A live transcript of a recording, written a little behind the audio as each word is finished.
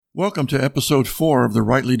Welcome to episode 4 of the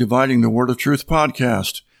Rightly Dividing the Word of Truth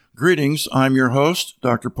podcast. Greetings, I'm your host,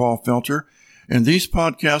 Dr. Paul Felter. In these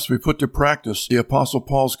podcasts, we put to practice the Apostle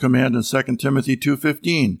Paul's command in 2 Timothy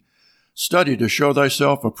 2:15. Study to show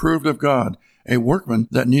thyself approved of God, a workman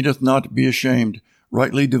that needeth not be ashamed,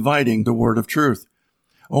 rightly dividing the word of truth.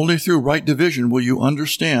 Only through right division will you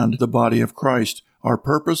understand the body of Christ, our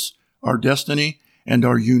purpose, our destiny, and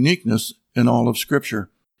our uniqueness in all of Scripture.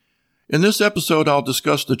 In this episode, I'll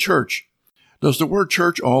discuss the church. Does the word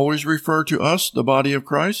church always refer to us, the body of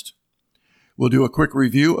Christ? We'll do a quick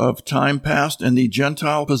review of time past and the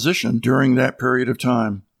Gentile position during that period of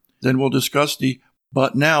time. Then we'll discuss the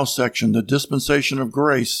but now section, the dispensation of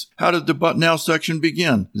grace. How did the but now section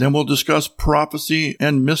begin? Then we'll discuss prophecy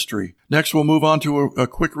and mystery. Next, we'll move on to a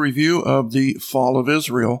quick review of the fall of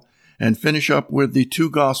Israel and finish up with the two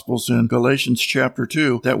Gospels in Galatians chapter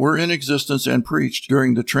 2 that were in existence and preached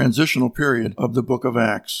during the transitional period of the book of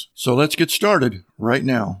Acts. So let's get started right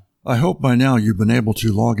now. I hope by now you've been able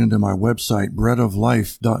to log into my website,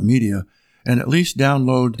 BreadofLife.media, and at least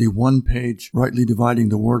download the one-page Rightly Dividing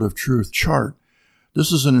the Word of Truth chart.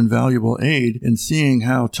 This is an invaluable aid in seeing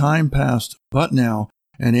how time past, but now,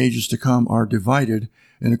 and ages to come are divided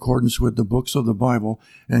in accordance with the books of the Bible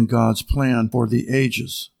and God's plan for the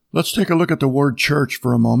ages. Let's take a look at the word church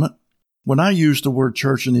for a moment. When I use the word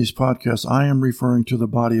church in these podcasts, I am referring to the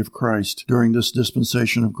body of Christ during this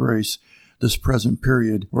dispensation of grace, this present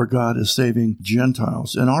period where God is saving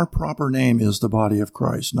Gentiles. And our proper name is the body of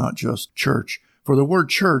Christ, not just church. For the word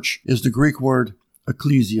church is the Greek word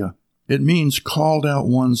ecclesia. It means called out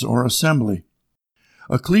ones or assembly.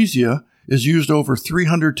 Ecclesia is used over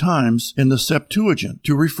 300 times in the Septuagint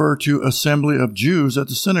to refer to assembly of Jews at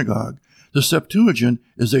the synagogue. The Septuagint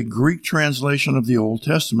is a Greek translation of the Old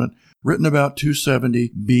Testament written about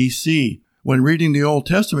 270 BC. When reading the Old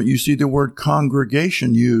Testament, you see the word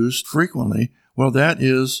congregation used frequently. Well, that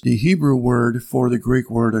is the Hebrew word for the Greek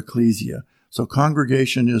word ecclesia. So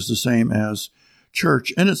congregation is the same as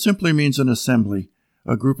church, and it simply means an assembly,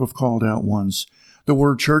 a group of called out ones. The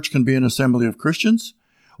word church can be an assembly of Christians,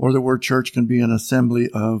 or the word church can be an assembly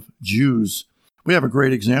of Jews. We have a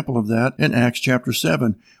great example of that in Acts chapter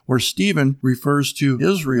 7, where Stephen refers to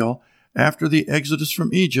Israel after the exodus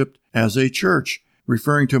from Egypt as a church.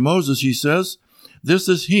 Referring to Moses, he says, "This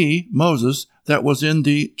is he, Moses, that was in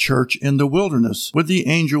the church in the wilderness, with the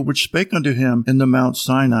angel which spake unto him in the Mount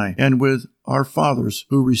Sinai, and with our fathers,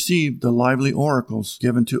 who received the lively oracles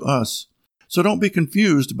given to us." So don't be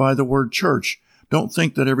confused by the word church. Don't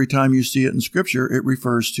think that every time you see it in Scripture, it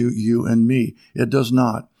refers to you and me. It does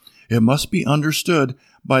not. It must be understood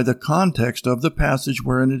by the context of the passage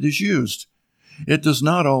wherein it is used. It does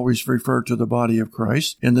not always refer to the body of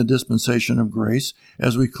Christ in the dispensation of grace,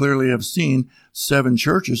 as we clearly have seen 7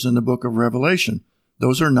 churches in the book of Revelation.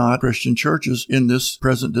 Those are not Christian churches in this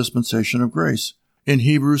present dispensation of grace. In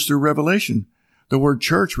Hebrews through Revelation, the word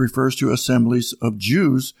church refers to assemblies of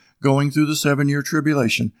Jews going through the 7-year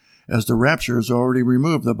tribulation, as the rapture has already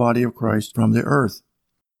removed the body of Christ from the earth.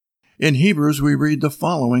 In Hebrews, we read the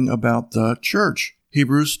following about the church.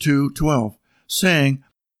 Hebrews 2:12, saying,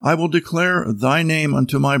 "I will declare thy name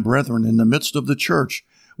unto my brethren in the midst of the church.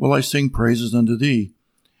 Will I sing praises unto thee?"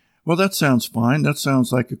 Well, that sounds fine. That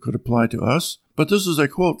sounds like it could apply to us. But this is a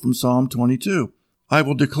quote from Psalm 22. "I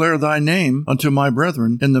will declare thy name unto my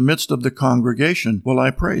brethren. In the midst of the congregation will I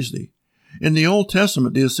praise thee." In the Old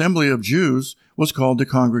Testament, the assembly of Jews was called the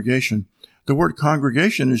congregation. The word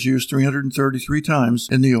congregation is used 333 times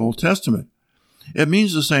in the Old Testament. It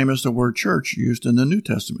means the same as the word church used in the New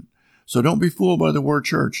Testament. So don't be fooled by the word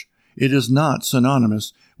church. It is not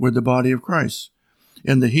synonymous with the body of Christ.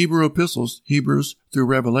 In the Hebrew epistles, Hebrews through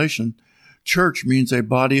Revelation, church means a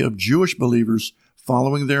body of Jewish believers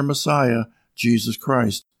following their Messiah, Jesus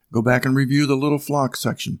Christ. Go back and review the little flock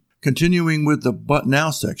section. Continuing with the but now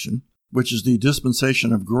section, which is the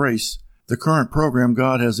dispensation of grace, the current program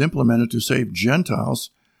God has implemented to save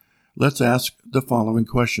Gentiles, let's ask the following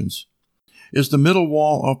questions. Is the middle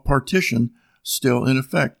wall of partition still in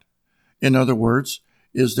effect? In other words,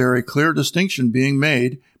 is there a clear distinction being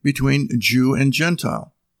made between Jew and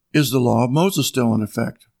Gentile? Is the law of Moses still in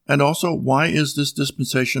effect? And also, why is this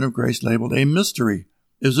dispensation of grace labeled a mystery?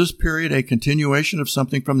 Is this period a continuation of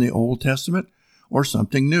something from the Old Testament or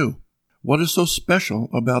something new? What is so special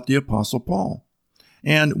about the Apostle Paul?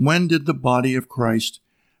 And when did the body of Christ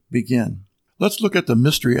begin? Let's look at the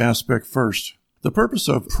mystery aspect first. The purpose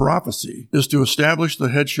of prophecy is to establish the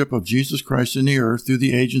headship of Jesus Christ in the earth through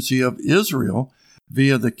the agency of Israel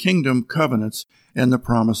via the kingdom covenants and the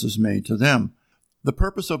promises made to them. The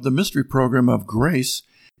purpose of the mystery program of grace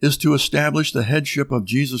is to establish the headship of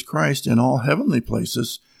Jesus Christ in all heavenly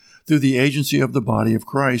places through the agency of the body of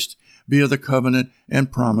Christ via the covenant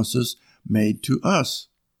and promises made to us.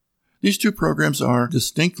 These two programs are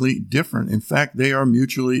distinctly different. In fact, they are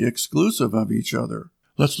mutually exclusive of each other.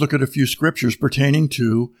 Let's look at a few scriptures pertaining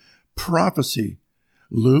to prophecy.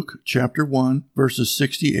 Luke chapter 1, verses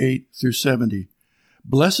 68 through 70.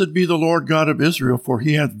 Blessed be the Lord God of Israel, for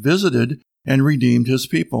he hath visited and redeemed his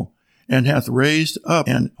people, and hath raised up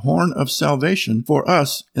an horn of salvation for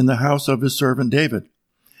us in the house of his servant David,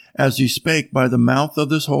 as he spake by the mouth of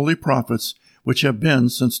his holy prophets, which have been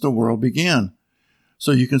since the world began.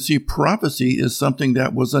 So you can see prophecy is something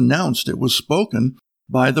that was announced. It was spoken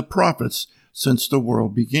by the prophets since the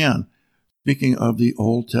world began. Speaking of the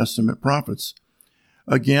Old Testament prophets.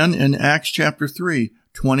 Again in Acts chapter 3,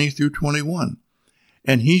 20 through 21.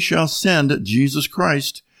 And he shall send Jesus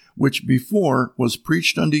Christ, which before was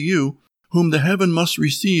preached unto you, whom the heaven must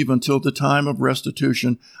receive until the time of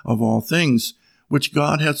restitution of all things, which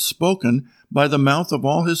God hath spoken by the mouth of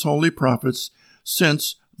all his holy prophets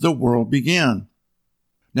since the world began.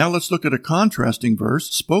 Now let's look at a contrasting verse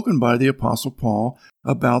spoken by the Apostle Paul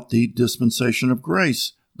about the dispensation of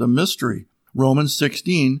grace, the mystery. Romans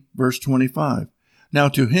 16, verse 25. Now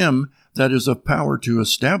to him that is of power to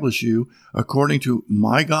establish you according to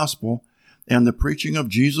my gospel and the preaching of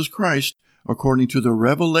Jesus Christ according to the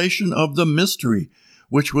revelation of the mystery,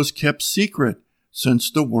 which was kept secret since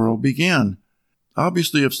the world began.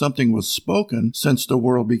 Obviously, if something was spoken since the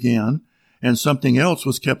world began, and something else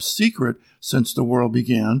was kept secret since the world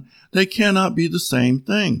began, they cannot be the same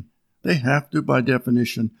thing. They have to, by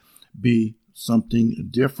definition, be something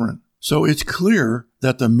different. So it's clear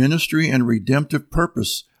that the ministry and redemptive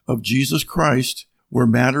purpose of Jesus Christ were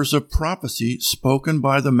matters of prophecy spoken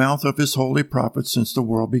by the mouth of his holy prophets since the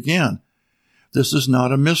world began. This is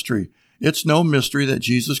not a mystery. It's no mystery that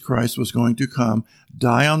Jesus Christ was going to come,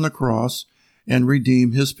 die on the cross, and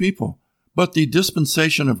redeem his people. But the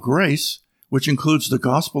dispensation of grace, which includes the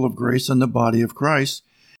gospel of grace and the body of Christ,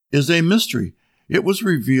 is a mystery. It was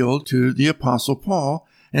revealed to the Apostle Paul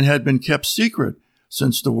and had been kept secret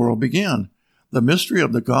since the world began. The mystery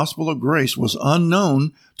of the gospel of grace was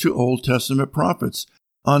unknown to Old Testament prophets,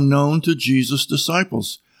 unknown to Jesus'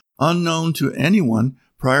 disciples, unknown to anyone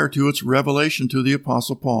prior to its revelation to the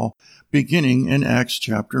Apostle Paul, beginning in Acts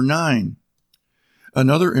chapter 9.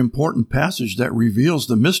 Another important passage that reveals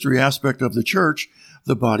the mystery aspect of the church,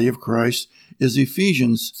 the body of Christ, is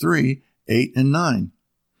Ephesians 3, 8 and 9.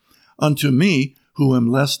 Unto me, who am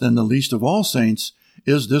less than the least of all saints,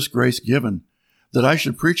 is this grace given, that I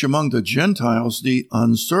should preach among the Gentiles the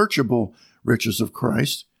unsearchable riches of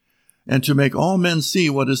Christ, and to make all men see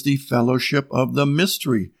what is the fellowship of the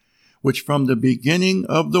mystery, which from the beginning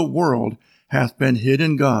of the world hath been hid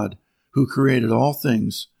in God, who created all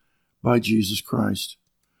things by Jesus Christ.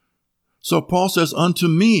 So Paul says, unto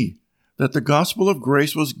me, that the gospel of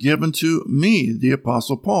grace was given to me, the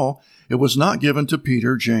Apostle Paul. It was not given to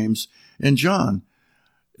Peter, James, and John,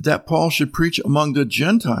 that Paul should preach among the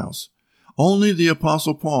Gentiles. Only the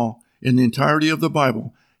Apostle Paul, in the entirety of the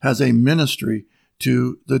Bible, has a ministry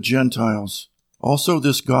to the Gentiles. Also,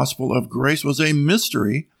 this gospel of grace was a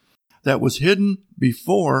mystery that was hidden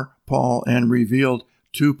before Paul and revealed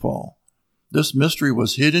to Paul. This mystery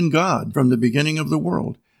was hid in God from the beginning of the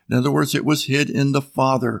world. In other words, it was hid in the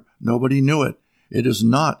Father. Nobody knew it. It is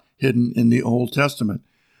not hidden in the Old Testament.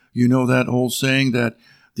 You know that old saying that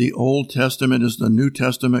the Old Testament is the New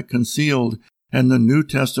Testament concealed, and the New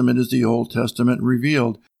Testament is the Old Testament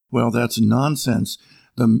revealed. Well, that's nonsense.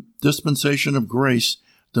 The dispensation of grace,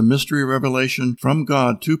 the mystery revelation from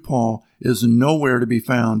God to Paul, is nowhere to be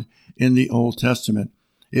found in the Old Testament.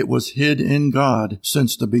 It was hid in God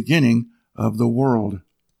since the beginning of the world.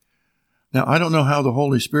 Now, I don't know how the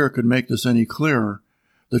Holy Spirit could make this any clearer.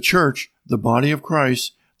 The church, the body of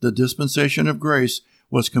Christ, the dispensation of grace,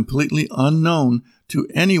 was completely unknown to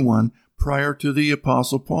anyone prior to the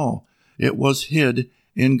Apostle Paul. It was hid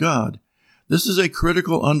in God. This is a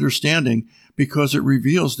critical understanding because it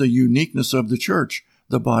reveals the uniqueness of the church,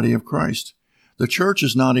 the body of Christ. The church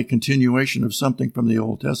is not a continuation of something from the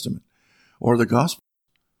Old Testament or the gospel.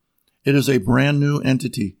 It is a brand new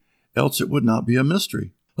entity, else it would not be a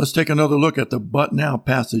mystery. Let's take another look at the but now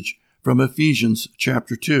passage from Ephesians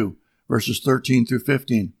chapter 2, verses 13 through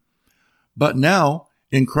 15. But now,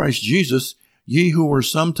 in Christ Jesus, ye who were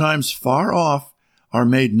sometimes far off are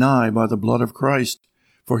made nigh by the blood of Christ.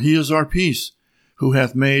 For he is our peace, who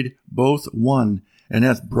hath made both one, and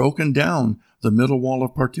hath broken down the middle wall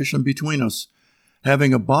of partition between us,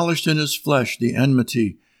 having abolished in his flesh the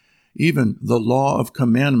enmity, even the law of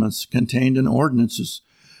commandments contained in ordinances,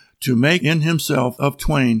 to make in himself of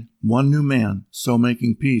twain one new man, so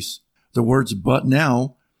making peace. The words but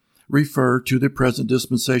now refer to the present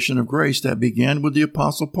dispensation of grace that began with the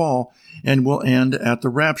Apostle Paul and will end at the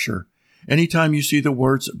rapture. Anytime you see the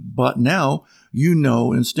words, but now, you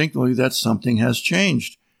know instinctively that something has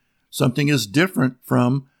changed. Something is different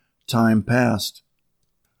from time past.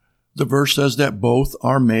 The verse says that both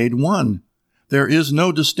are made one. There is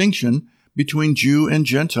no distinction between Jew and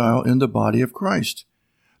Gentile in the body of Christ.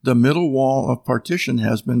 The middle wall of partition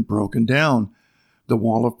has been broken down. The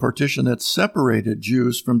wall of partition that separated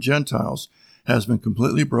Jews from Gentiles has been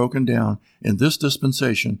completely broken down in this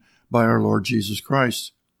dispensation by our Lord Jesus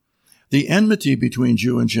Christ. The enmity between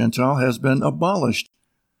Jew and Gentile has been abolished.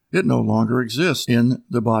 It no longer exists in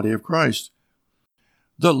the body of Christ.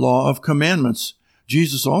 The law of commandments.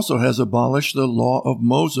 Jesus also has abolished the law of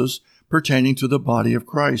Moses pertaining to the body of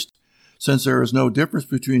Christ. Since there is no difference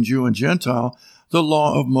between Jew and Gentile, the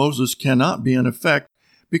law of Moses cannot be in effect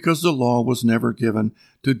because the law was never given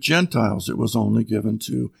to Gentiles. It was only given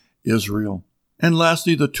to Israel. And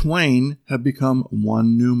lastly, the twain have become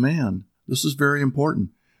one new man. This is very important.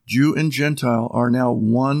 Jew and Gentile are now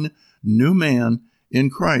one new man in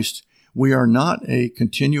Christ. We are not a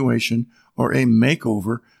continuation or a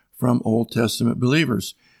makeover from Old Testament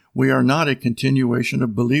believers. We are not a continuation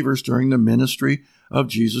of believers during the ministry of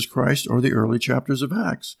Jesus Christ or the early chapters of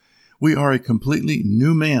Acts. We are a completely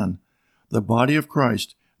new man, the body of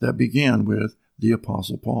Christ that began with the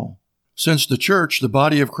Apostle Paul. Since the church, the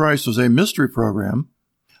body of Christ, was a mystery program,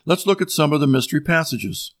 let's look at some of the mystery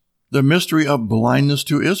passages. The mystery of blindness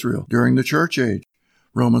to Israel during the church age,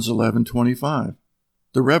 Romans 11:25.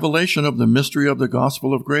 The revelation of the mystery of the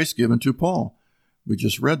gospel of grace given to Paul. We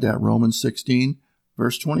just read that, Romans 16,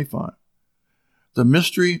 verse 25. The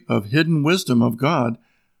mystery of hidden wisdom of God,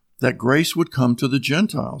 that grace would come to the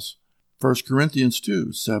Gentiles, 1 Corinthians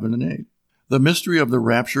 2, 7 and 8. The mystery of the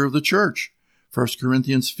rapture of the church, 1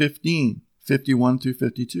 Corinthians 15, 51 through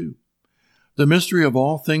 52. The mystery of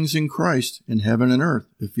all things in Christ in heaven and earth,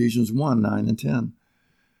 Ephesians 1, 9 and 10.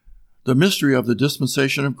 The mystery of the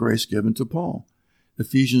dispensation of grace given to Paul,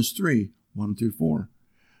 Ephesians 3, 1 through 4.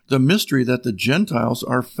 The mystery that the Gentiles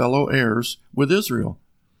are fellow heirs with Israel,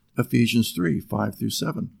 Ephesians 3, 5 through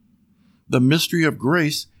 7. The mystery of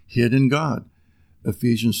grace hid in God,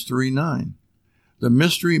 Ephesians 3, 9. The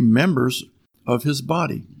mystery members of his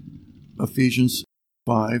body, Ephesians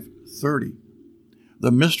 5, 30.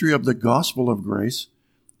 The mystery of the gospel of grace,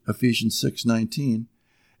 Ephesians 6, 19.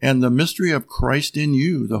 And the mystery of Christ in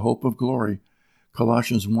you, the hope of glory,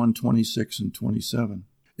 Colossians 1, 26 and 27.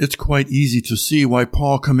 It's quite easy to see why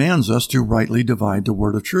Paul commands us to rightly divide the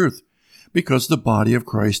word of truth, because the body of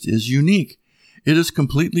Christ is unique. It is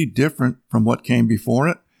completely different from what came before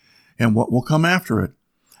it and what will come after it.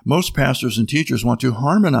 Most pastors and teachers want to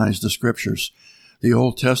harmonize the scriptures, the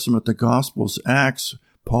Old Testament, the Gospels, Acts,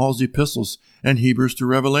 Paul's epistles, and Hebrews to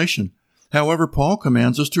Revelation. However, Paul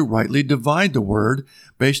commands us to rightly divide the word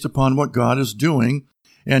based upon what God is doing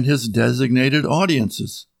and his designated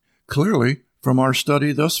audiences. Clearly, from our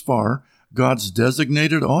study thus far, God's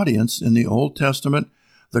designated audience in the Old Testament,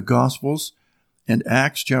 the Gospels, and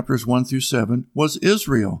Acts chapters 1 through 7 was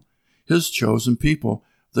Israel, his chosen people,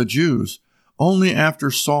 the Jews. Only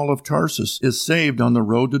after Saul of Tarsus is saved on the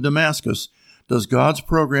road to Damascus does God's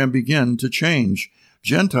program begin to change.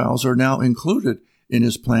 Gentiles are now included in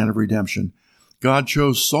his plan of redemption. God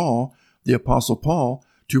chose Saul, the Apostle Paul,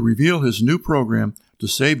 to reveal his new program to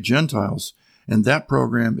save Gentiles, and that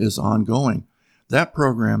program is ongoing. That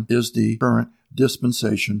program is the current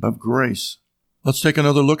dispensation of grace. Let's take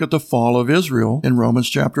another look at the fall of Israel in Romans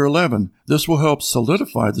chapter 11. This will help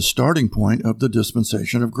solidify the starting point of the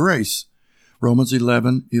dispensation of grace. Romans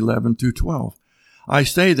 11, 11 through 12. I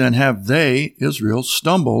say then, have they, Israel,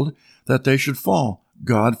 stumbled that they should fall?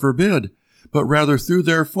 God forbid. But rather through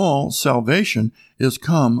their fall, salvation is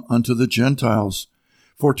come unto the Gentiles,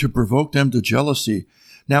 for to provoke them to jealousy.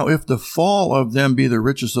 Now if the fall of them be the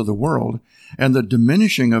riches of the world, and the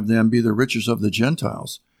diminishing of them be the riches of the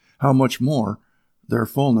Gentiles, how much more their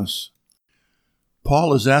fullness?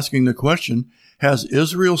 Paul is asking the question, has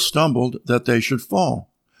Israel stumbled that they should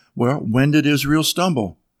fall? Well, when did Israel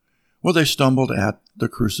stumble? Well, they stumbled at the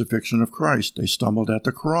crucifixion of Christ. They stumbled at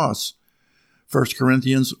the cross. 1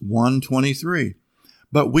 Corinthians 1:23.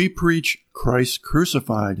 But we preach Christ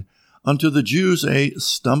crucified, unto the Jews a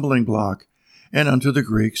stumbling block, and unto the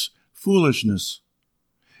Greeks foolishness.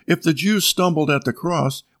 If the Jews stumbled at the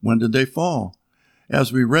cross, when did they fall?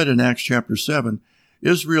 As we read in Acts chapter 7,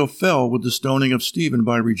 Israel fell with the stoning of Stephen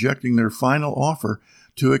by rejecting their final offer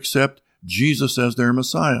to accept Jesus as their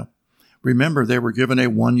Messiah. Remember, they were given a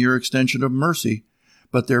 1-year extension of mercy,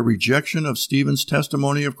 but their rejection of Stephen's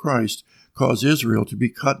testimony of Christ caused Israel to be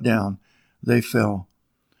cut down. They fell.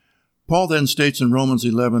 Paul then states in Romans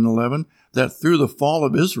 11:11 that through the fall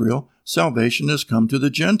of Israel, salvation has come to the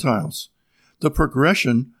Gentiles. The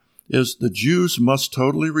progression is the Jews must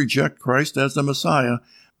totally reject Christ as the Messiah,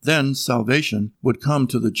 then salvation would come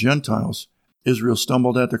to the Gentiles. Israel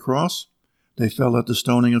stumbled at the cross. They fell at the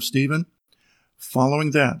stoning of Stephen.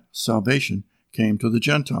 Following that, salvation came to the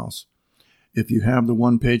Gentiles. If you have the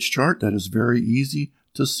one-page chart, that is very easy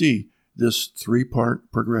to see this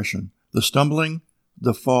three-part progression: the stumbling,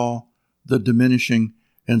 the fall, the diminishing,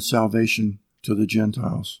 and salvation to the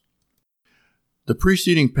Gentiles. The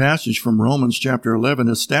preceding passage from Romans chapter 11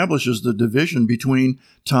 establishes the division between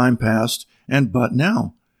time past and but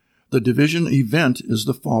now. The division event is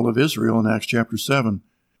the fall of Israel in Acts chapter 7.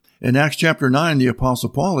 In Acts chapter 9, the Apostle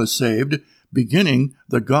Paul is saved, beginning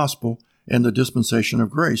the gospel and the dispensation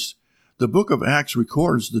of grace. The book of Acts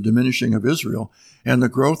records the diminishing of Israel and the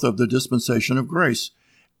growth of the dispensation of grace,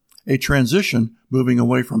 a transition moving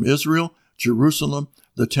away from Israel, Jerusalem,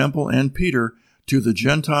 the temple, and Peter to the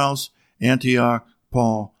Gentiles, Antioch,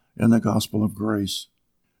 Paul, and the gospel of grace.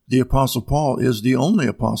 The Apostle Paul is the only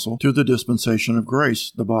apostle to the dispensation of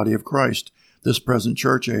grace, the body of Christ, this present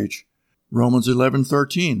church age. Romans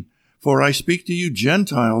 11:13, "For I speak to you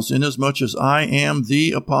Gentiles, inasmuch as I am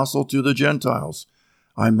the apostle to the Gentiles.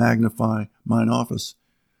 I magnify mine office."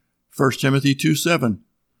 1 Timothy 2:7,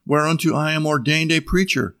 "Whereunto I am ordained a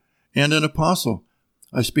preacher and an apostle.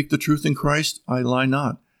 I speak the truth in Christ, I lie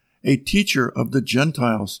not, a teacher of the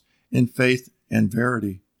Gentiles in faith and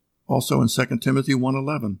verity." Also in 2 Timothy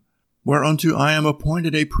 1:11, "Whereunto I am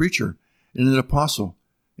appointed a preacher and an apostle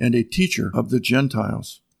and a teacher of the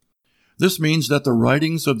Gentiles." This means that the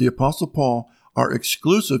writings of the Apostle Paul are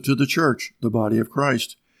exclusive to the church, the body of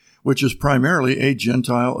Christ, which is primarily a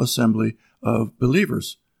Gentile assembly of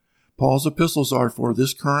believers. Paul's epistles are for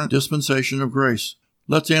this current dispensation of grace.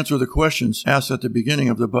 Let's answer the questions asked at the beginning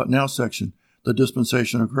of the But Now section, the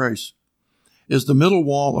dispensation of grace. Is the middle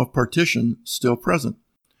wall of partition still present?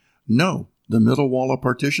 No, the middle wall of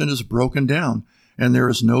partition is broken down, and there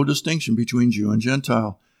is no distinction between Jew and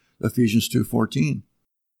Gentile. Ephesians 2:14.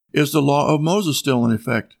 Is the law of Moses still in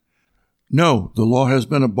effect? No, the law has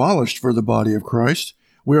been abolished for the body of Christ.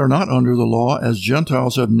 We are not under the law, as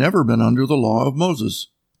Gentiles have never been under the law of Moses.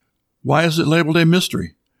 Why is it labeled a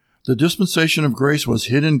mystery? The dispensation of grace was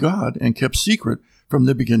hid in God and kept secret from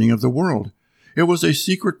the beginning of the world. It was a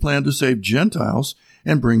secret plan to save Gentiles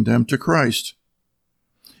and bring them to Christ.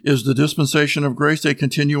 Is the dispensation of grace a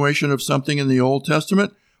continuation of something in the Old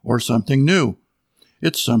Testament or something new?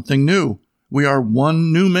 It's something new. We are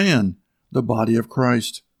one new man, the body of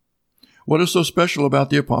Christ. What is so special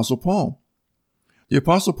about the Apostle Paul? The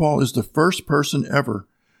Apostle Paul is the first person ever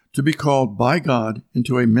to be called by God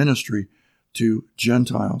into a ministry to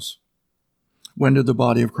Gentiles. When did the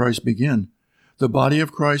body of Christ begin? The body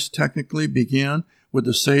of Christ technically began with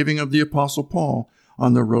the saving of the Apostle Paul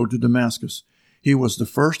on the road to Damascus. He was the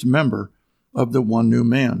first member of the one new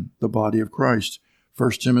man, the body of Christ,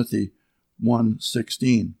 1 Timothy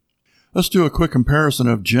 1:16. Let's do a quick comparison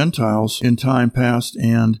of Gentiles in time past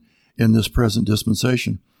and in this present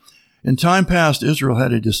dispensation. In time past, Israel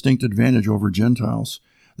had a distinct advantage over Gentiles.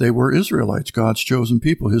 They were Israelites, God's chosen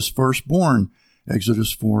people, his firstborn,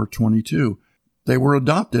 Exodus 4:22. They were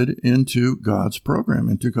adopted into God's program,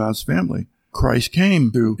 into God's family. Christ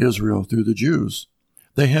came through Israel, through the Jews.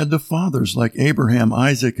 They had the fathers like Abraham,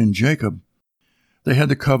 Isaac, and Jacob. They had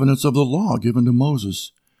the covenants of the law given to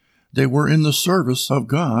Moses. They were in the service of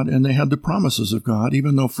God, and they had the promises of God,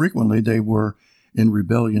 even though frequently they were in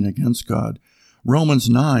rebellion against God. Romans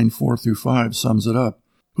 9:4-5 sums it up.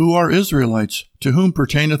 Who are Israelites, to whom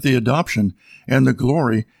pertaineth the adoption, and the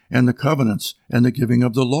glory, and the covenants, and the giving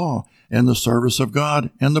of the law, and the service of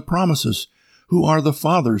God, and the promises? Who are the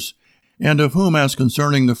fathers, and of whom, as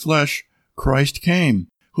concerning the flesh, Christ came,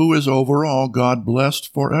 who is over all, God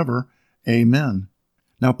blessed forever. Amen.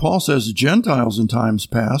 Now Paul says Gentiles in times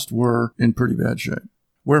past were in pretty bad shape.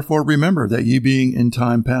 Wherefore remember that ye being in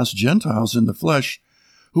time past Gentiles in the flesh,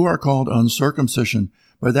 who are called uncircumcision,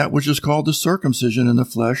 by that which is called the circumcision in the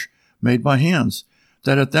flesh made by hands,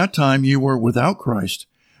 that at that time ye were without Christ,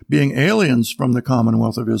 being aliens from the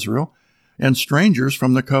commonwealth of Israel, and strangers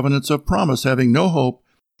from the covenants of promise, having no hope,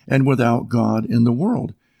 and without God in the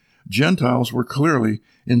world. Gentiles were clearly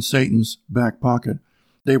in Satan's back pocket.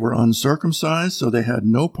 They were uncircumcised, so they had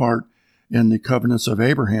no part in the covenants of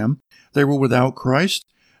Abraham. They were without Christ.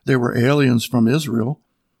 They were aliens from Israel,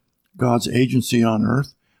 God's agency on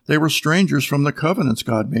earth. They were strangers from the covenants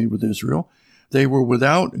God made with Israel. They were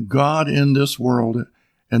without God in this world,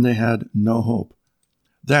 and they had no hope.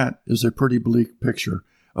 That is a pretty bleak picture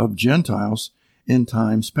of Gentiles in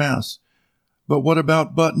times past. But what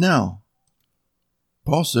about but now?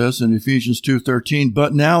 Paul says in Ephesians 2:13,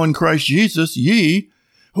 "But now in Christ Jesus, ye,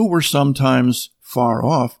 who were sometimes far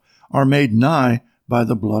off, are made nigh by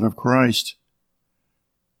the blood of Christ."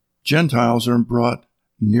 Gentiles are brought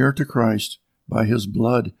near to Christ by his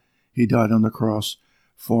blood. He died on the cross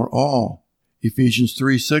for all. Ephesians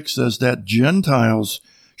 3:6 says that Gentiles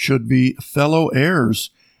should be fellow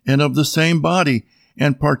heirs and of the same body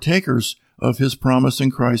and partakers of his promise in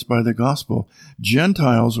Christ by the gospel.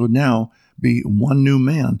 Gentiles would now be one new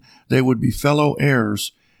man. They would be fellow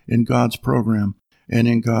heirs in God's program and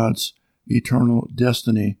in God's eternal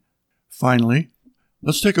destiny. Finally,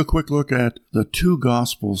 let's take a quick look at the two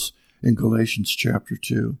Gospels in Galatians chapter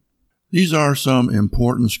 2. These are some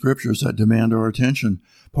important scriptures that demand our attention.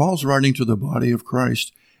 Paul's writing to the body of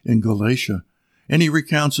Christ in Galatia, and he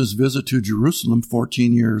recounts his visit to Jerusalem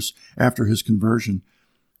 14 years after his conversion.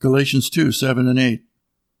 Galatians 2:7 and 8.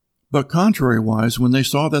 "But contrariwise, when they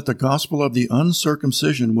saw that the gospel of the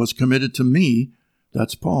uncircumcision was committed to me,"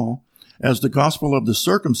 that's Paul, "as the gospel of the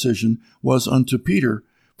circumcision was unto Peter,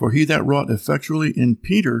 for he that wrought effectually in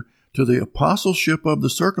Peter to the apostleship of the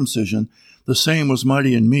circumcision, the same was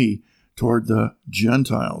mighty in me toward the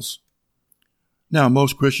Gentiles." Now,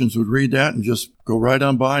 most Christians would read that and just go right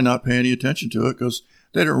on by, not pay any attention to it, because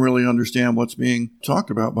they don't really understand what's being talked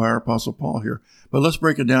about by our Apostle Paul here. But let's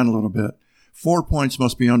break it down a little bit. 4 points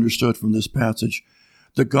must be understood from this passage.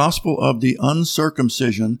 The gospel of the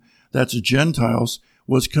uncircumcision, that's Gentiles,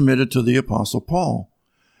 was committed to the Apostle Paul.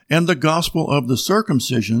 And the gospel of the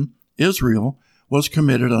circumcision, Israel, was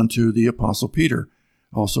committed unto the Apostle Peter,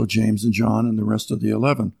 also James and John and the rest of the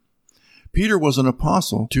 11. Peter was an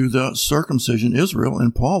apostle to the circumcision Israel,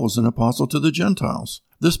 and Paul was an apostle to the Gentiles.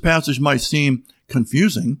 This passage might seem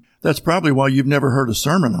confusing. That's probably why you've never heard a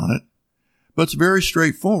sermon on it. But it's very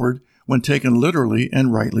straightforward when taken literally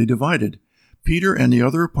and rightly divided. Peter and the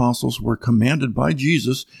other apostles were commanded by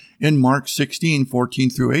Jesus in Mark 16:14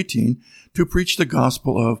 through 18 to preach the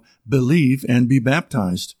gospel of believe and be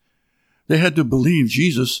baptized. They had to believe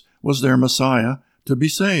Jesus was their Messiah to be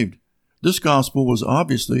saved. This gospel was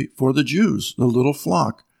obviously for the Jews, the little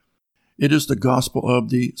flock. It is the gospel of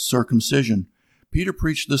the circumcision. Peter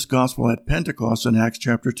preached this gospel at Pentecost in Acts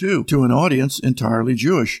chapter 2 to an audience entirely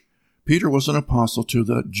Jewish. Peter was an apostle to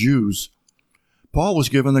the Jews. Paul was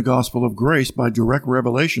given the gospel of grace by direct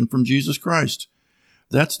revelation from Jesus Christ.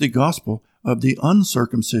 That's the gospel of the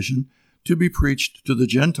uncircumcision to be preached to the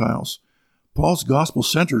Gentiles. Paul's gospel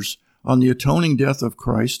centers on the atoning death of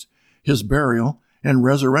Christ, his burial, and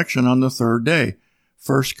resurrection on the third day.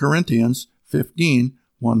 1 Corinthians 15,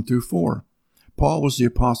 1 through 4. Paul was the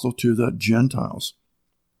apostle to the Gentiles.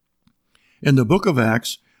 In the book of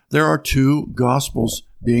Acts, there are two gospels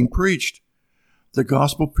being preached. The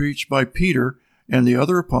gospel preached by Peter and the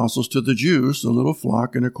other apostles to the Jews, the little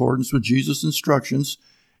flock, in accordance with Jesus' instructions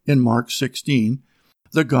in Mark 16.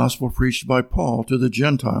 The gospel preached by Paul to the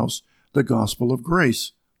Gentiles, the gospel of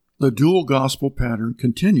grace. The dual gospel pattern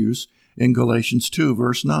continues in Galatians 2,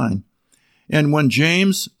 verse 9. "And when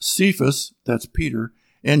James, Cephas," that's Peter,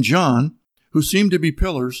 "and John, who seemed to be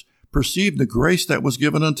pillars, perceived the grace that was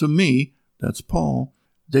given unto me," that's Paul,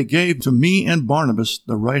 "they gave to me and Barnabas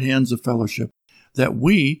the right hands of fellowship, that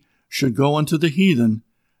we should go unto the heathen,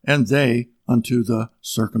 and they unto the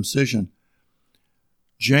circumcision."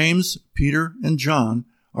 James, Peter, and John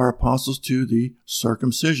are apostles to the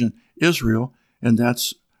circumcision, Israel, and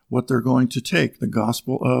that's what they're going to take, the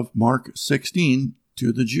gospel of Mark 16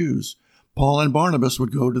 to the Jews. Paul and Barnabas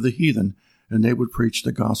would go to the heathen, and they would preach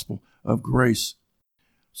the gospel of grace.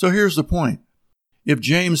 So here's the point. If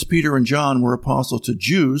James, Peter, and John were apostles to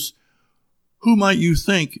Jews, who might you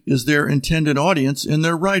think is their intended audience in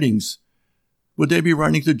their writings? Would they be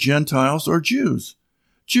writing to Gentiles or Jews?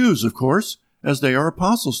 Jews, of course, as they are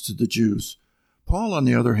apostles to the Jews. Paul, on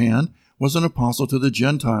the other hand, was an apostle to the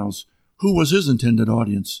Gentiles. Who was his intended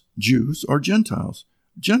audience? Jews or Gentiles?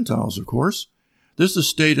 Gentiles, of course. This is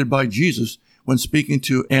stated by Jesus when speaking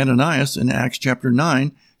to Ananias in Acts chapter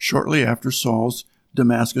 9, shortly after Saul's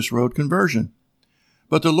Damascus Road conversion.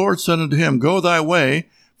 "But the Lord said unto him, Go thy way,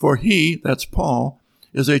 for he," that's Paul,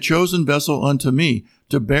 "is a chosen vessel unto me,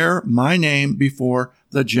 to bear my name before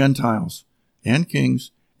the Gentiles, and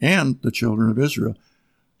kings, and the children of Israel,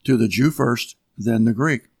 to the Jew first, then the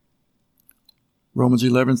Greek." Romans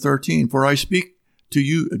 11:13, "For I speak to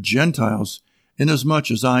you Gentiles,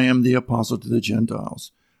 inasmuch as I am the apostle to the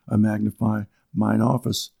Gentiles. I magnify mine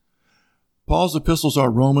office." Paul's epistles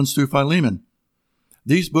are Romans through Philemon.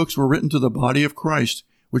 These books were written to the body of Christ,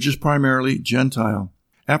 which is primarily Gentile.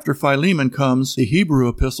 After Philemon comes the Hebrew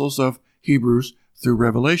epistles of Hebrews through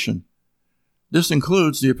Revelation. This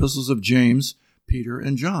includes the epistles of James, Peter,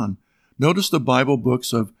 and John. Notice the Bible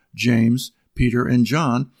books of James, Peter, and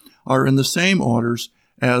John are in the same orders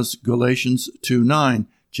as Galatians 2:9,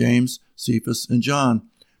 James, Cephas, and John.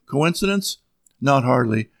 Coincidence? Not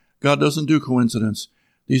hardly. God doesn't do coincidence.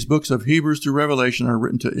 These books of Hebrews to Revelation are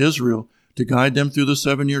written to Israel to guide them through the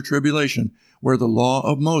 7-year tribulation, where the law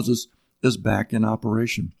of Moses is back in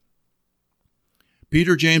operation.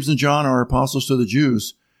 Peter, James, and John are apostles to the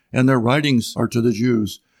Jews, and their writings are to the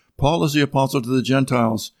Jews. Paul is the apostle to the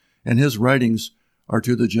Gentiles, and his writings are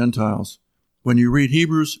to the Gentiles. When you read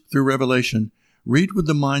Hebrews through Revelation, read with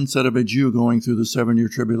the mindset of a Jew going through the 7-year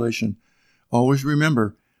tribulation. Always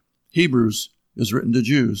remember, Hebrews is written to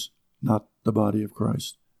Jews, not the body of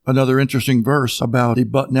Christ. Another interesting verse about the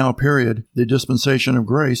but now period, the dispensation of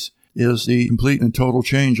grace, is the complete and total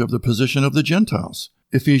change of the position of the Gentiles.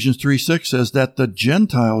 Ephesians 3:6 says that the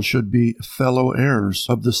Gentiles should be fellow heirs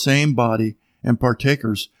of the same body and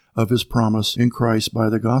partakers of his promise in Christ by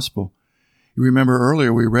the gospel. You remember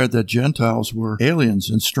earlier we read that Gentiles were aliens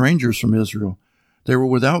and strangers from Israel. They were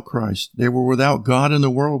without Christ. They were without God in the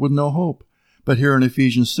world with no hope. But here in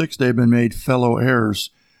Ephesians 6, they've been made fellow heirs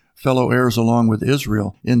along with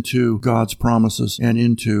Israel into God's promises and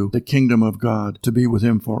into the kingdom of God to be with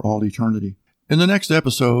him for all eternity. In the next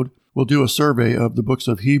episode, we'll do a survey of the books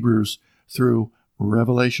of Hebrews through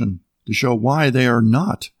Revelation to show why they are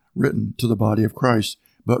not written to the body of Christ,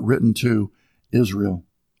 but written to Israel.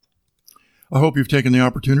 I hope you've taken the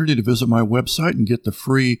opportunity to visit my website and get the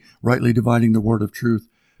free Rightly Dividing the Word of Truth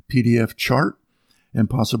PDF chart and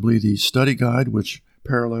possibly the study guide, which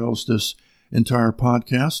parallels this entire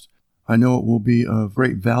podcast. I know it will be of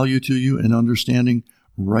great value to you in understanding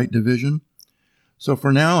right division. So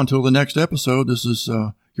for now, until the next episode, this is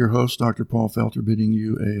your host, Dr. Paul Felter, bidding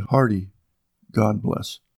you a hearty God bless.